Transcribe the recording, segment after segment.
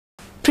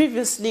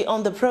Previously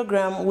on the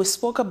program, we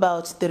spoke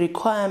about the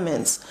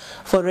requirements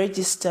for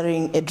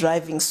registering a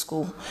driving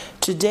school.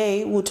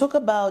 Today, we'll talk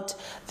about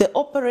the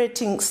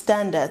operating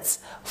standards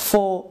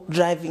for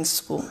driving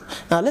school.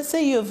 Now, let's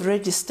say you've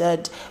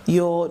registered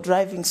your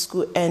driving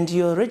school and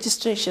your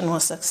registration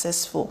was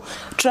successful.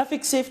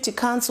 Traffic Safety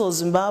Council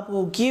Zimbabwe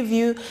will give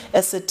you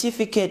a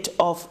certificate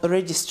of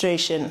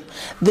registration.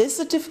 This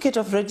certificate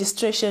of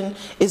registration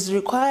is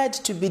required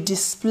to be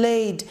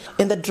displayed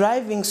in the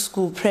driving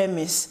school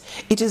premise.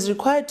 It is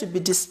required to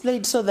be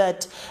displayed so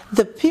that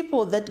the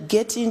people that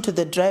get into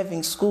the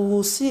driving school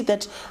will see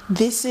that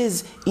this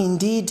is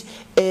indeed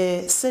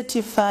a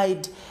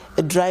certified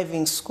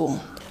driving school.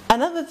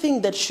 Another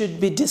thing that should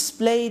be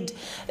displayed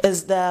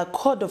is the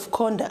code of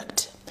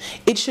conduct.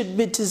 It should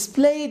be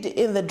displayed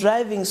in the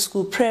driving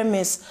school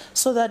premise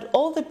so that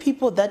all the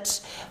people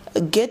that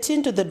get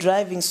into the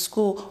driving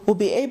school will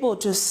be able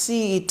to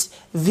see it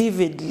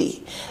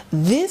vividly.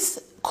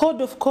 This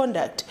code of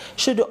conduct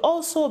should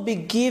also be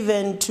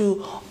given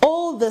to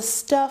all the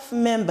staff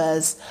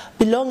members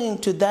belonging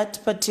to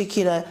that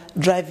particular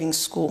driving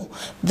school.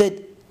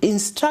 The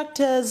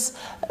instructors,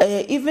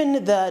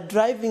 even the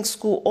driving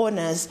school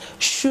owners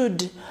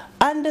should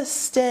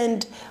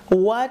understand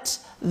what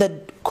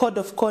the code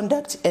of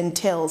conduct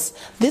entails.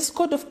 This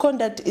code of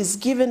conduct is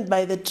given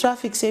by the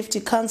Traffic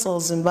Safety Council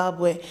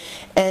Zimbabwe,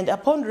 and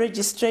upon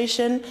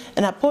registration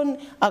and upon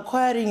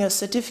acquiring your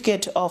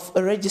certificate of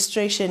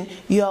registration,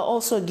 you are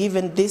also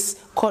given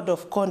this code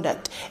of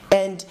conduct,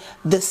 and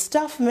the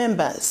staff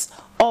members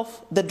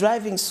of the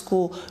driving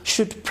school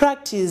should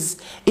practice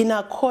in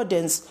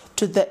accordance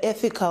to the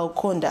ethical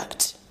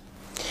conduct.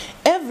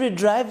 Every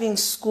driving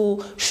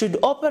school should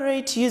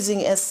operate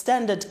using a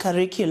standard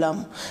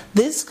curriculum.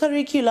 This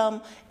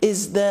curriculum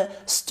is the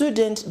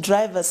Student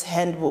Driver's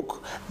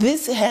Handbook.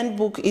 This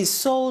handbook is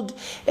sold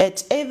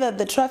at either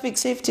the Traffic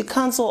Safety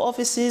Council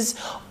offices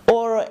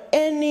or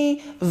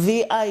any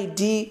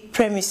VID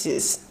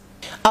premises.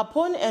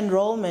 Upon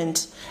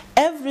enrollment,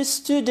 every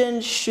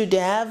student should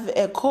have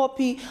a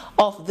copy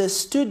of the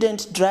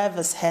Student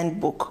Driver's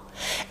Handbook.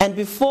 And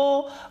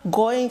before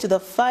going to the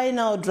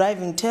final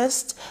driving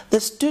test,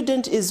 the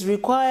student is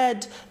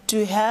required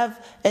to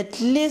have at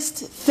least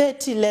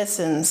 30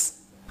 lessons.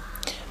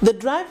 The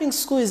driving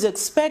school is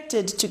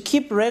expected to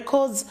keep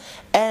records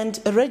and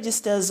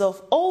registers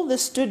of all the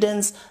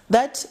students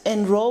that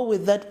enroll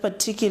with that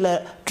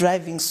particular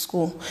driving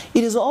school.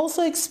 It is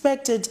also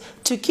expected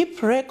to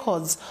keep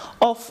records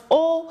of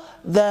all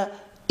the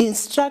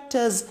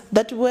instructors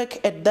that work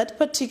at that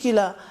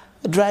particular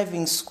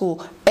driving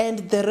school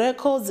and the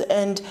records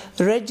and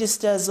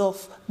registers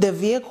of the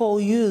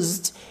vehicle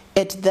used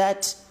at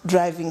that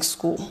driving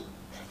school.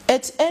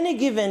 At any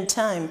given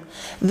time,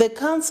 the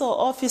council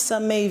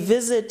officer may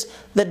visit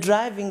the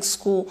driving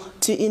school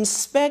to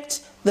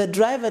inspect the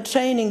driver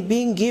training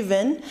being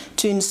given,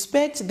 to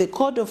inspect the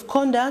code of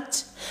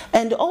conduct,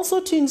 and also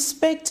to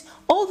inspect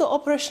all the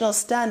operational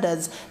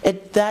standards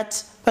at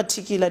that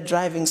particular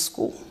driving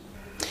school.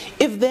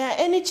 If there are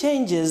any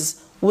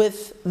changes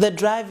with the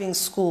driving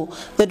school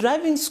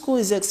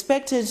is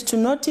expected to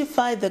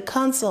notify the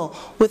council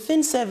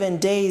within 7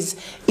 days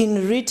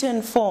in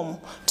written form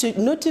to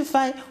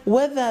notify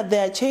whether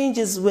there are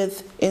changes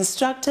with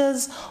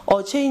instructors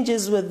or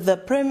changes with the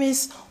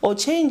premise or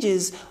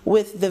changes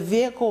with the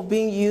vehicle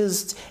being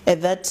used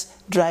at that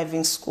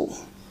driving school.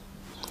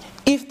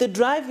 If the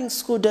driving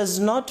school does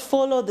not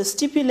follow the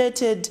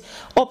stipulated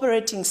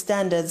operating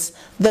standards,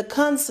 the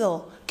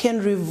council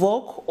can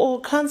revoke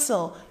or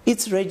cancel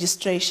its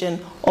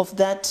registration of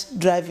that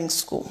driving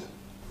school.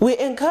 We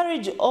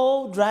encourage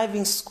all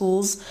driving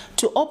schools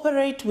to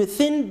operate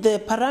within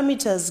the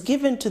parameters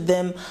given to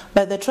them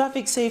by the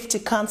Traffic Safety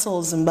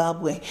Council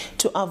Zimbabwe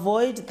to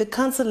avoid the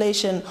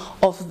cancellation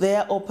of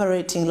their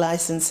operating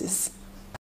licenses.